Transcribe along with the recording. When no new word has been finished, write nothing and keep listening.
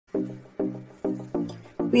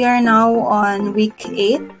We are now on week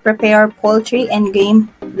 8, prepare poultry and game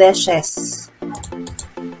dishes.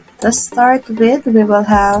 To start with, we will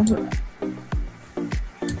have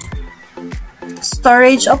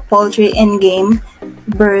storage of poultry and game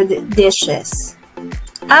bird dishes.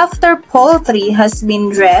 After poultry has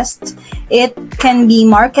been dressed, it can be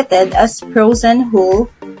marketed as frozen whole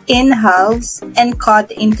in halves and cut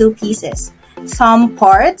into pieces. Some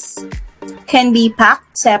parts can be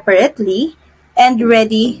packed separately and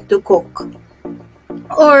ready to cook.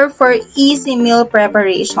 Or for easy meal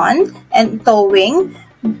preparation and thawing,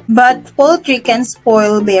 but poultry can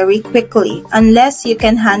spoil very quickly unless you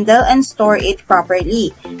can handle and store it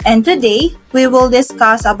properly. And today, we will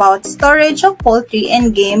discuss about storage of poultry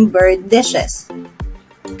and game bird dishes.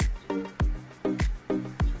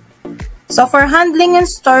 So for handling and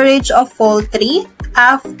storage of poultry,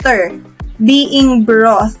 after being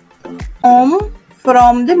brought home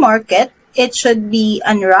from the market, it should be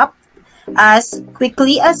unwrapped as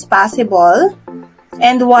quickly as possible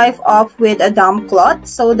and wiped off with a damp cloth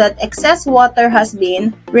so that excess water has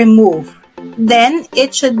been removed. Then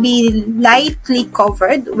it should be lightly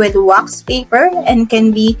covered with wax paper and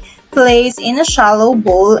can be placed in a shallow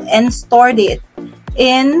bowl and stored it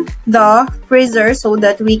in the freezer so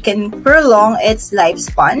that we can prolong its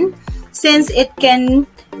lifespan since it can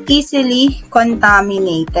easily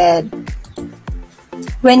contaminated.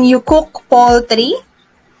 When you cook poultry,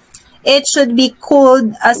 it should be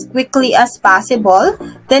cooled as quickly as possible,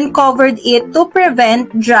 then covered it to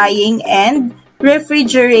prevent drying and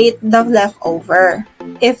refrigerate the leftover.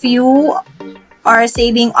 If you are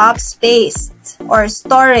saving up space or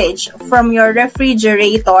storage from your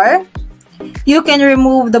refrigerator, you can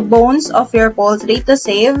remove the bones of your poultry to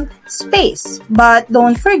save space. But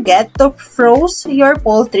don't forget to freeze your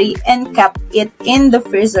poultry and keep it in the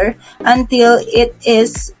freezer until it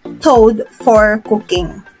is thawed for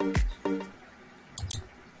cooking.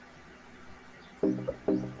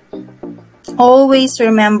 Always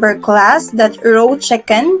remember, class, that raw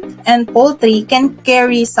chicken and poultry can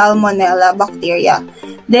carry salmonella bacteria.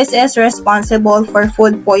 This is responsible for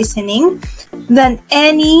food poisoning than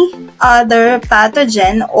any other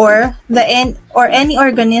pathogen or any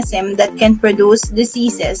organism that can produce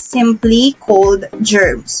diseases simply called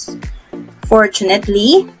germs.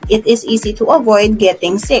 Fortunately, it is easy to avoid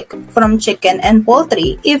getting sick from chicken and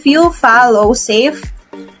poultry if you follow safe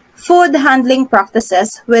food handling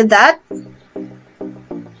practices. With that,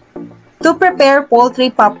 to prepare poultry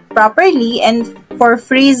properly and for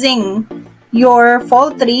freezing your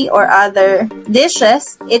poultry or other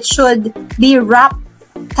dishes, it should be wrapped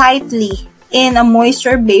tightly in a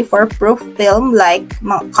moisture vapor-proof film like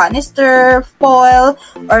canister, foil,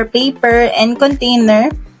 or paper and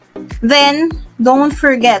container. Then, don't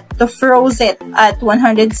forget to freeze it at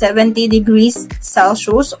 170 degrees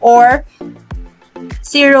Celsius or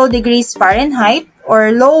 0 degrees Fahrenheit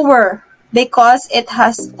or lower, because it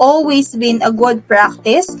has always been a good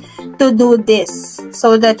practice to do this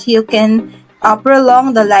so that you can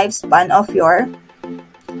prolong the lifespan of your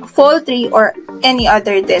poultry or any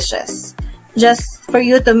other dishes. Just for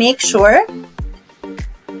you to make sure,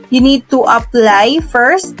 you need to apply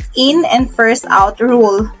first in and first out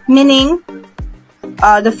rule, meaning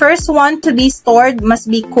the first one to be stored must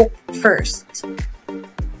be cooked first.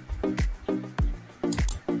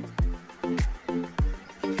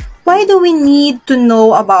 Why do we need to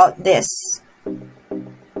know about this?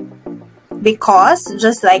 Because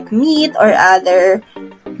just like meat or other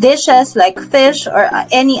dishes like fish or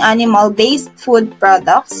any animal-based food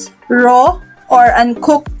products, raw or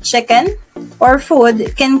uncooked chicken or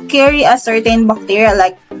food can carry a certain bacteria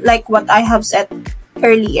like what I have said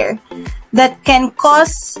earlier that can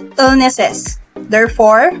cause illnesses.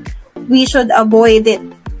 Therefore, we should avoid it.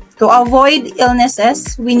 To avoid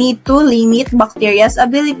illnesses, we need to limit bacteria's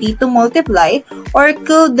ability to multiply or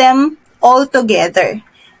kill them altogether.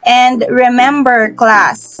 And remember,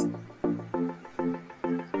 class,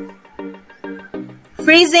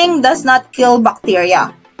 freezing does not kill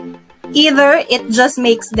bacteria. Either it just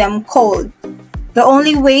makes them cold. The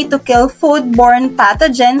only way to kill food-borne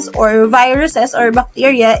pathogens or viruses or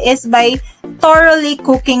bacteria is by thoroughly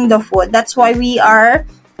cooking the food. That's why we are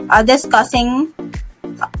discussing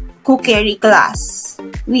Cookery class.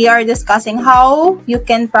 We are discussing how you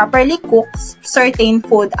can properly cook certain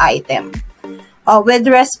food item. With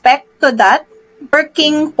respect to that,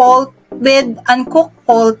 working with uncooked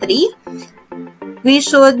poultry, we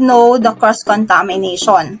should know the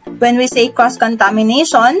cross-contamination. When we say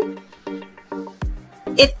cross-contamination,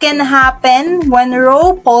 it can happen when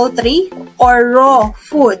raw poultry or raw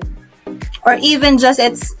food or even just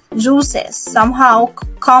its juices somehow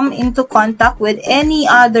come into contact with any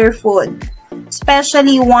other food,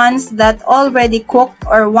 especially ones that already cooked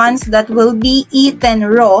or ones that will be eaten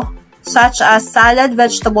raw, such as salad,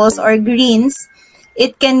 vegetables, or greens,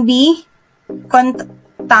 it can be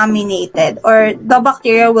contaminated, or the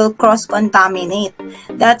bacteria will cross-contaminate.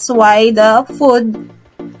 That's why the food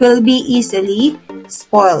will be easily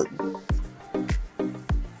spoiled.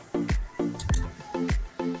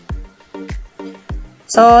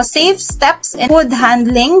 So, safe steps in food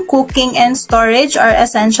handling, cooking, and storage are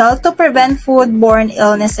essential to prevent foodborne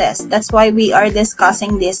illnesses. That's why we are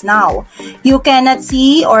discussing this now. You cannot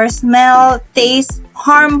see or smell, taste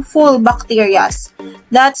harmful bacteria.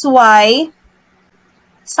 That's why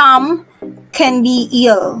some can be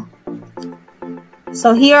ill.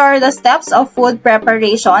 So, here are the steps of food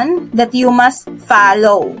preparation that you must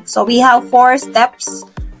follow. So, we have 4 steps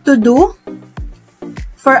to do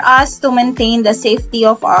for us to maintain the safety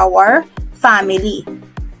of our family.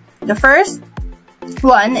 The first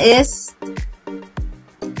one is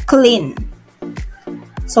clean.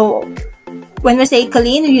 So, when we say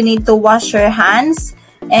clean, you need to wash your hands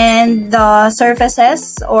and the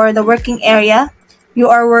surfaces or the working area you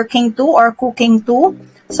are working to or cooking to,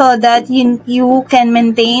 so that you can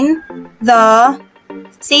maintain the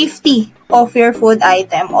safety of your food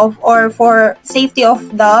item or for safety of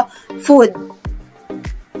the food.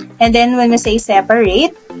 And then when we say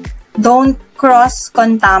separate, don't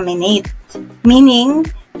cross-contaminate. Meaning,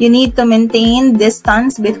 you need to maintain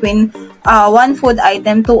distance between one food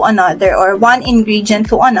item to another or one ingredient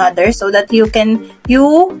to another, so that you can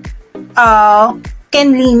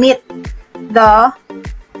limit the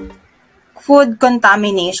food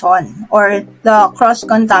contamination or the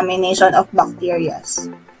cross-contamination of bacteria.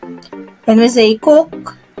 When we say cook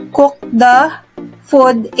the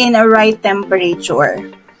food in a right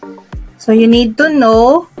temperature. So you need to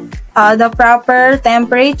know the proper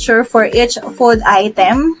temperature for each food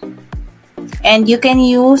item, and you can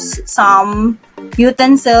use some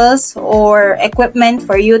utensils or equipment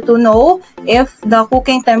for you to know if the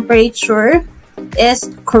cooking temperature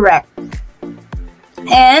is correct.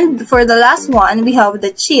 And for the last one, we have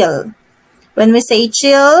the chill. When we say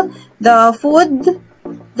chill, the food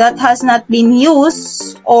that has not been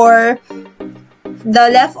used or the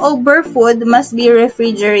leftover food must be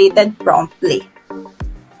refrigerated promptly.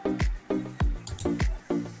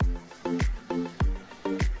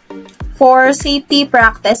 For safety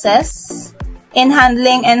practices in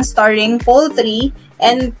handling and storing poultry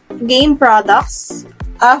and game products,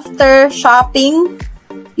 after shopping,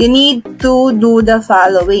 you need to do the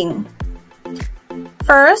following.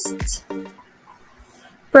 First,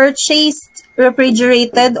 purchase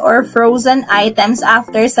refrigerated or frozen items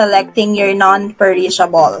after selecting your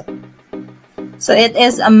non-perishable. So it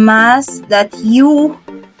is a must that you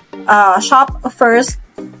shop first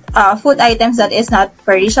food items that is not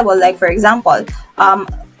perishable, like for example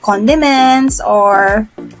condiments or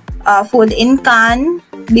food in can,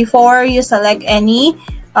 before you select any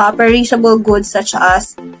perishable goods such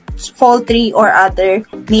as poultry or other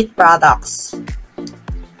meat products.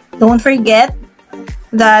 Don't forget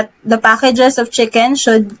that the packages of chicken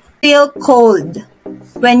should feel cold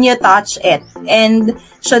when you touch it and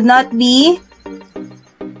should not be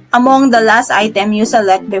among the last item you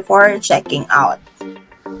select before checking out.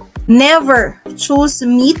 Never choose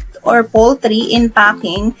meat or poultry in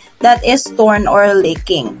packing that is torn or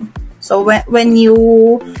leaking. So when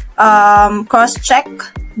you cross-check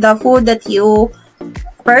the food that you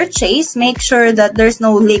purchase, make sure that there's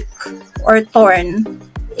no leak or torn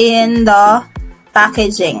in the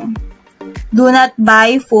packaging. Do not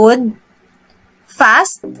buy food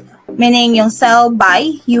fast, meaning yung sell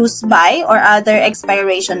by, use by, or other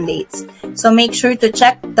expiration dates. So make sure to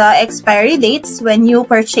check the expiry dates when you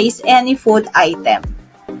purchase any food item,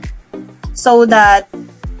 so that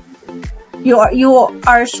you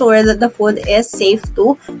are sure that the food is safe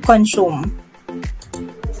to consume.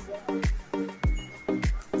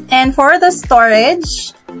 And for the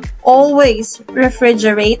storage, always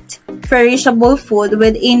refrigerate perishable food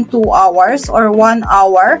within 2 hours or 1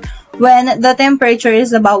 hour when the temperature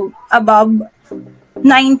is above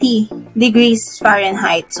 90 degrees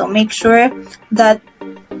Fahrenheit. So make sure that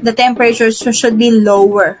the temperature should be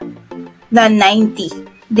lower than 90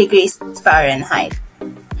 degrees Fahrenheit.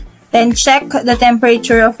 Then check the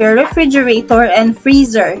temperature of your refrigerator and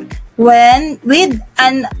freezer with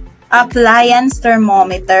an appliance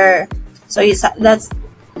thermometer. So that's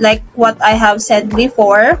like what I have said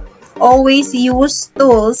before. Always use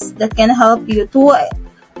tools that can help you to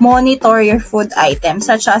monitor your food items,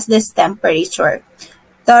 such as this temperature.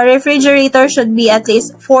 The refrigerator should be at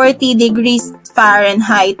least 40 degrees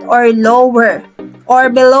Fahrenheit or lower, or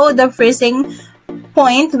below the freezing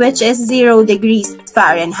point, which is 0 degrees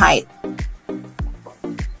Fahrenheit.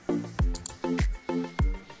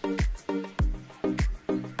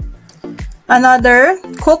 Another,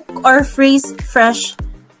 cook or freeze fresh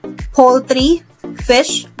poultry,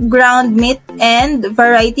 fish, ground meat, and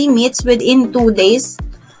variety meats within 2 days.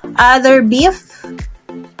 Other beef,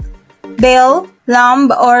 veal,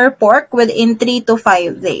 lamb, or pork within 3 to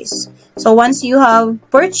 5 days. So once you have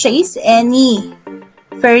purchased any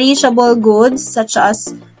perishable goods such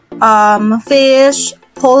as fish,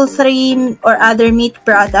 poultry, or other meat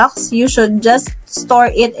products, you should just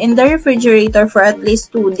store it in the refrigerator for at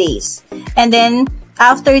least 2 days. And then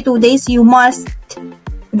after 2 days, you must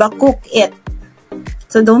cook it.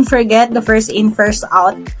 So don't forget the first in, first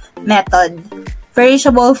out method.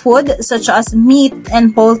 Perishable food such as meat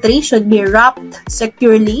and poultry should be wrapped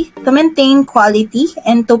securely to maintain quality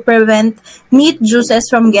and to prevent meat juices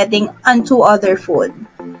from getting onto other food,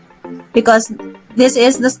 because this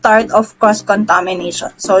is the start of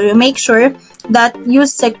cross-contamination. So you make sure that you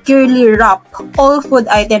securely wrap all food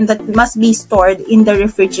items that must be stored in the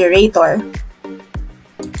refrigerator.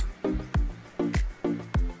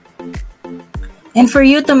 And for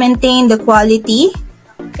you to maintain the quality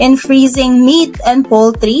in freezing meat and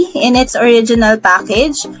poultry in its original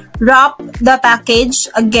package, wrap the package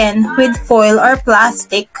again with foil or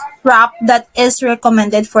plastic wrap that is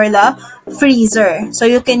recommended for the freezer. So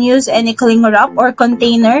you can use any cling wrap or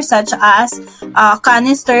container such as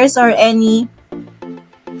canisters or any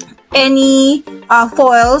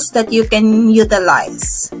foils that you can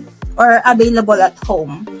utilize or available at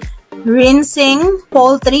home. Rinsing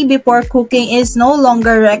poultry before cooking is no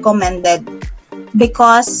longer recommended,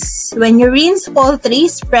 because when you rinse poultry,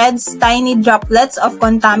 spreads tiny droplets of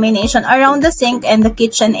contamination around the sink and the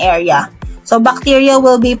kitchen area. So bacteria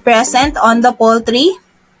will be present on the poultry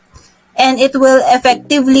and it will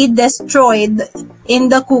effectively destroyed in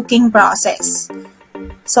the cooking process.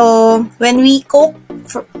 So when we cook,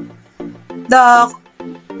 the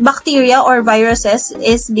bacteria or viruses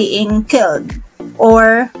is being killed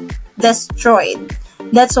or destroyed.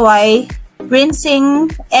 That's why rinsing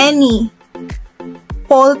any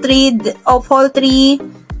poultry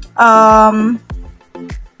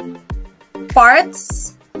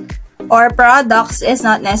parts or products is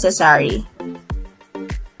not necessary.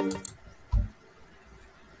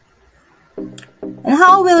 And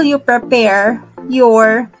how will you prepare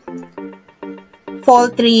your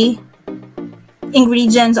poultry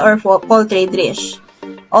ingredients or poultry dish?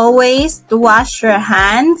 Always to wash your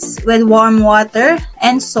hands with warm water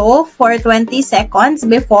and soap for 20 seconds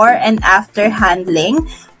before and after handling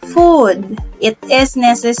food. It is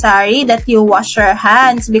necessary that you wash your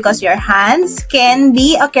hands because your hands can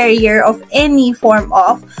be a carrier of any form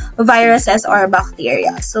of viruses or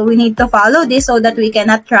bacteria. So we need to follow this so that we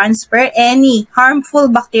cannot transfer any harmful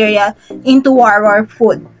bacteria into our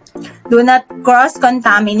food. Do not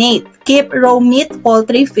cross-contaminate. Keep raw meat,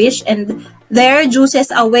 poultry, fish, and their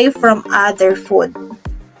juices away from other food.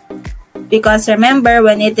 Because remember,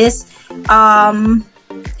 when it is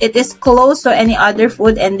close to any other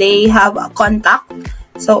food and they have a contact,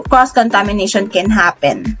 so cross-contamination can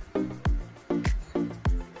happen.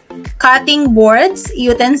 Cutting boards,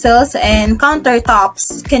 utensils, and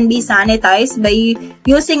countertops can be sanitized by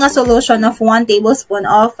using a solution of 1 tablespoon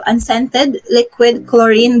of unscented liquid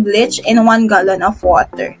chlorine bleach in 1 gallon of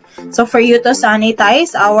water. So for you to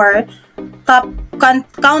sanitize our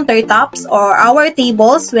countertops or our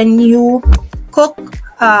tables, when you cook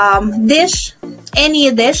any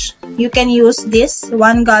dish, you can use this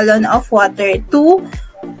 1 gallon of water to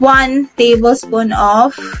 1 tablespoon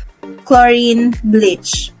of chlorine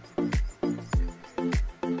bleach.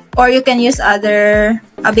 Or you can use other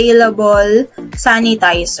available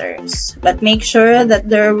sanitizers. But make sure that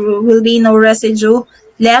there will be no residue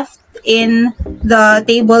left in the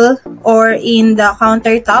table or in the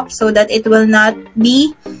countertop so that it will not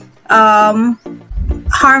be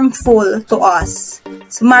harmful to us.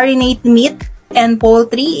 So marinate meat and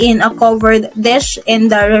poultry in a covered dish in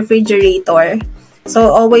the refrigerator.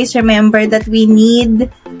 So always remember that we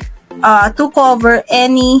need to cover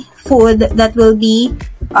any food that will be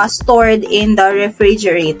stored in the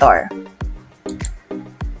refrigerator.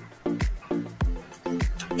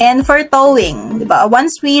 And for thawing, diba?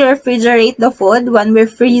 Once we refrigerate the food, when we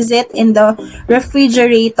freeze it in the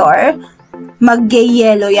refrigerator,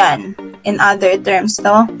 mag-yelo yan. In other terms,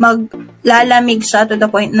 no? Maglalamig siya to the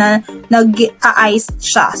point na nag-ice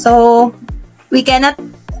siya. So, we cannot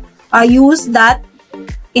use that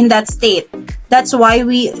in that state. That's why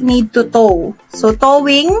we need to thaw. So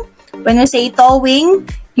thawing, when we say thawing,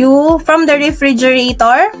 you from the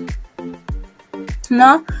refrigerator,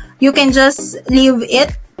 no, you can just leave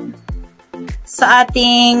it sa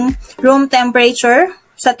ating room temperature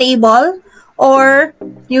sa table, or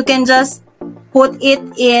you can just put it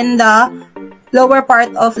in the lower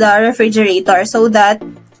part of the refrigerator so that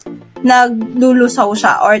naglulusaw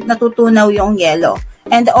siya or natutunaw yung yelo.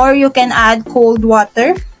 And or you can add cold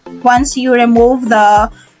water. Once you remove the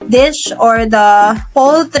dish or the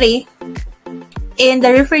poultry in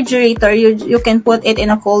the refrigerator, you can put it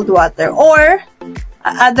in a cold water. Or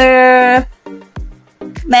other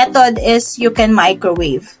method is you can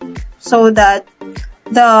microwave so that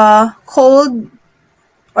the cold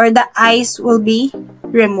or the ice will be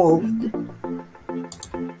removed.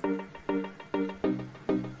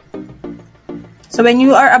 So when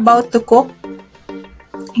you are about to cook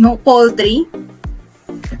yung poultry,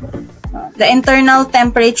 the internal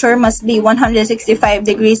temperature must be 165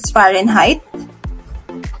 degrees Fahrenheit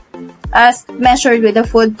as measured with a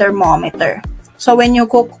food thermometer. So when you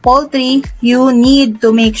cook poultry, you need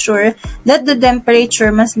to make sure that the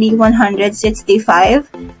temperature must be 165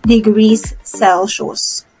 degrees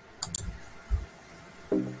Celsius.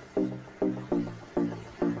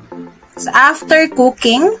 So after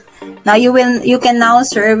cooking, now you can now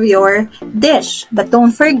serve your dish. But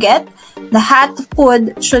don't forget, the hot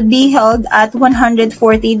food should be held at 140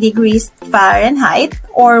 degrees Fahrenheit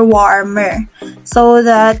or warmer so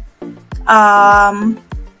that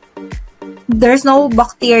there's no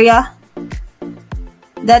bacteria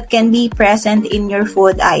that can be present in your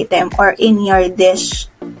food item or in your dish.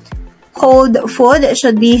 Cold food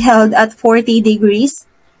should be held at 40 degrees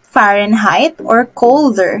Fahrenheit or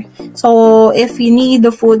colder. So if you need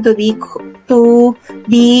the food to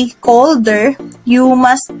be colder, you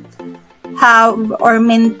must have or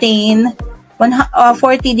maintain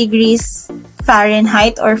 40 degrees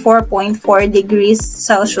Fahrenheit or 4.4 degrees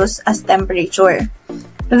Celsius as temperature.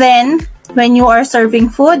 Then, when you are serving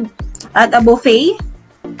food at a buffet,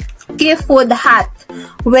 keep food hot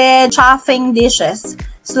with chafing dishes,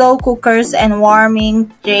 slow cookers, and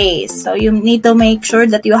warming trays. So you need to make sure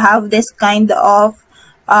that you have this kind of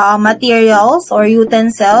materials or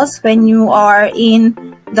utensils when you are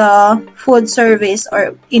in the food service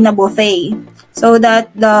or in a buffet so that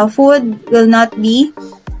the food will not be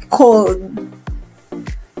cold.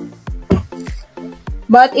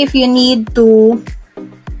 But if you need to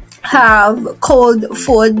have cold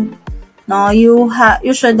food, no, you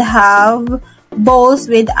should have bowls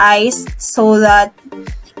with ice so that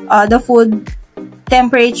the food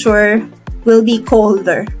temperature will be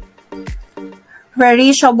colder.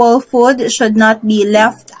 Perishable food should not be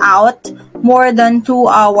left out more than 2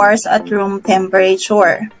 hours at room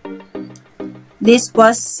temperature. This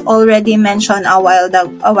was already mentioned a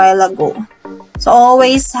while ago. So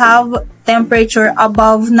always have temperature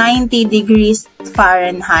above 90 degrees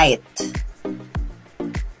Fahrenheit.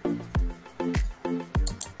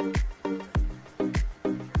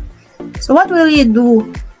 So what will you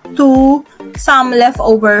do to some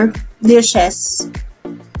leftover dishes?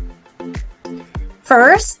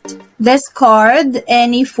 First, discard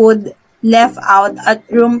any food left out at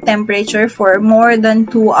room temperature for more than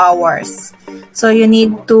 2 hours. So you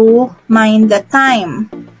need to mind the time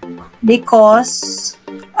because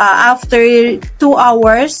after 2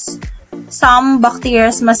 hours, some bacteria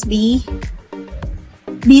must be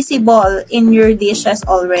visible in your dishes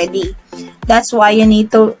already. That's why you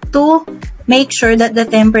need to make sure that the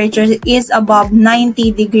temperature is above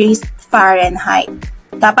 90 degrees Fahrenheit.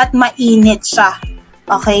 Dapat mainit siya.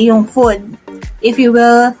 Okay, yung food. If you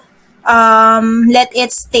will let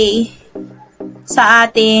it stay sa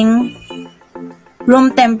ating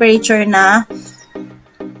room temperature na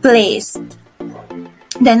placed.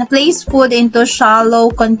 Then place food into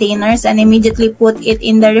shallow containers and immediately put it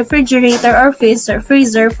in the refrigerator or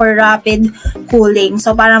freezer for rapid cooling.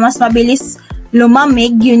 So para mas mabilis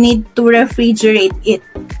lumamig, you need to refrigerate it.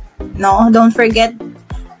 No, don't forget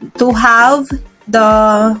to have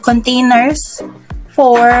the containers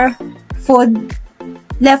for food,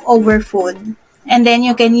 leftover food. And then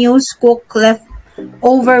you can use cook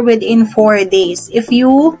leftover within 4 days. If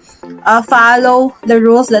you follow the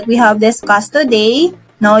rules that we have discussed today,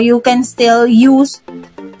 now you can still use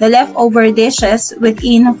the leftover dishes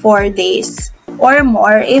within 4 days or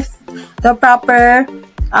more if the proper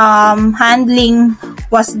handling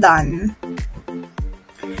was done.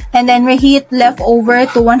 And then reheat leftover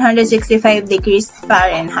to 165 degrees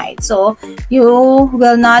Fahrenheit. So you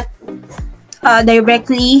will not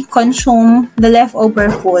directly consume the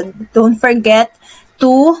leftover food. Don't forget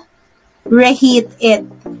to reheat it.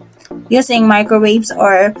 using microwaves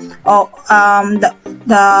or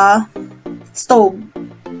the stove.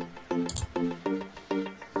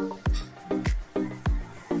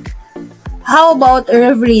 How about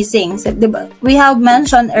refreezing? So, we have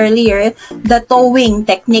mentioned earlier the thawing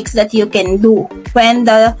techniques that you can do when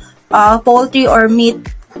the poultry or meat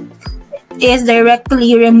is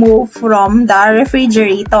directly removed from the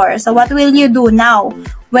refrigerator. So, what will you do now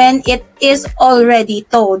when it is already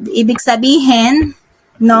thawed? Ibig sabihin,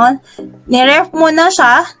 no, niref mo na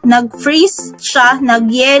siya, nag-freeze siya,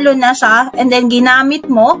 nag-yelo na siya, and then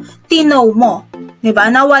ginamit mo, tinaw mo.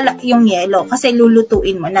 Diba? Nawala yung yelo kasi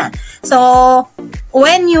lulutuin mo na. So,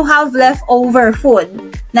 when you have leftover food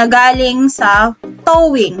na galing sa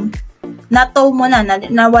thawing, na-thaw mo na,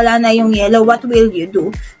 nawala na yung yelo, what will you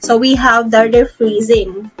do? So, we have the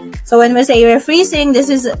refreezing. So, when we say refreezing,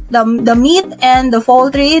 this is the meat and the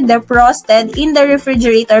poultry, defrosted in the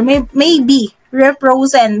refrigerator may be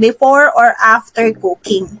refrozen before or after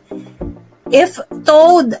cooking. If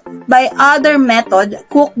thawed by other method,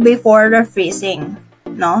 cook before refreezing.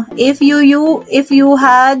 No? If you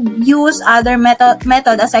had used other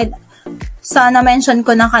method aside sa na-mention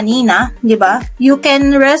ko na kanina, di ba? You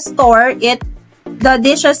can restore it. The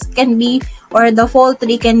dishes can be, or the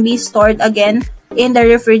poultry can be stored again in the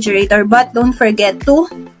refrigerator, but don't forget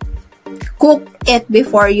to cook it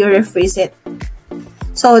before you refreeze it.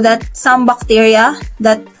 So that some bacteria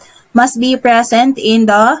that must be present in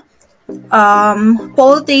the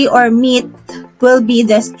poultry or meat will be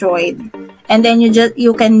destroyed, and then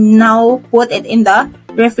you can now put it in the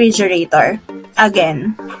refrigerator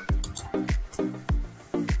again.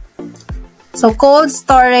 So cold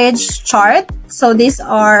storage chart. So these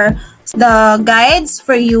are the guides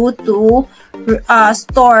for you to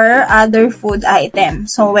store other food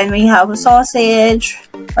items. So when we have sausage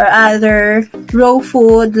or other raw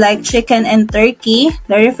food like chicken and turkey,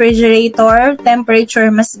 the refrigerator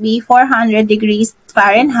temperature must be 400 degrees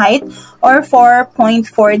Fahrenheit or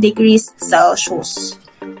 4.4 degrees Celsius.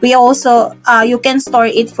 We also, you can store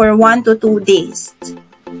it for 1 to 2 days.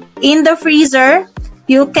 In the freezer,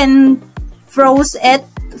 you can froze it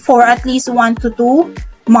for at least 1 to 2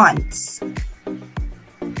 months.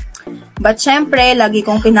 But syempre, lagi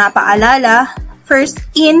kong pinapaalala, first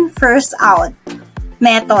in, first out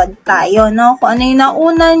method tayo, no? Kung ano yung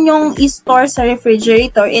nauna nyong i-store sa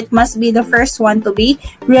refrigerator, it must be the first one to be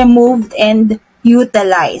removed and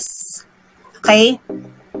utilized. Okay?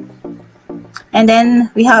 And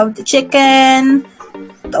then, we have the chicken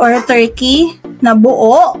or turkey na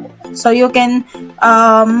buo. So, you can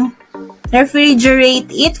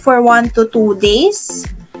refrigerate it for 1 to 2 days.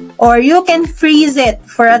 Or you can freeze it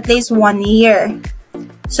for at least 1 year.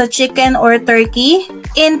 So, chicken or turkey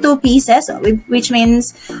in 2 pieces, which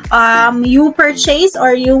means you purchase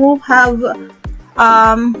or you have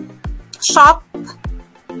chopped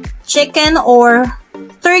chicken or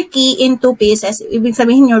turkey in 2 pieces. Ibig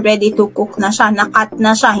sabihin, you're ready to cook na siya. Nakat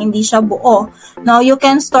na siya, hindi siya buo. Now, you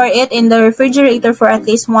can store it in the refrigerator for at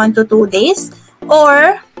least 1 to 2 days.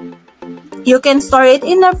 Or, you can store it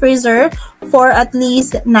in the freezer for at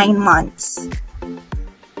least 9 months.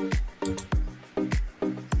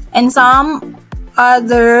 And some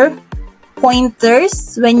other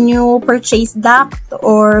pointers, when you purchase duck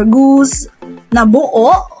or goose na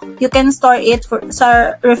buo, you can store it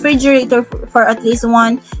sa refrigerator for at least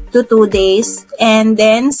 1 to 2 days. And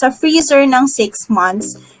then sa freezer ng 6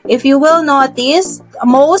 months. If you will notice,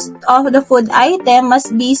 most of the food item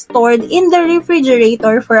must be stored in the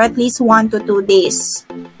refrigerator for at least 1 to 2 days.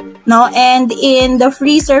 No, and in the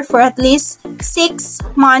freezer for at least 6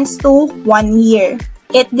 months to 1 year.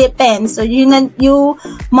 It depends. So you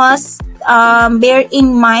must bear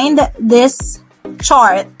in mind this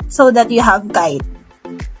chart so that you have guide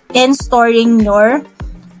in storing your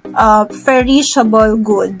perishable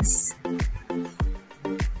goods.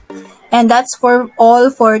 And that's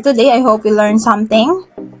all for today. I hope you learned something.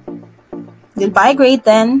 Goodbye, grade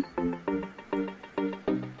 10.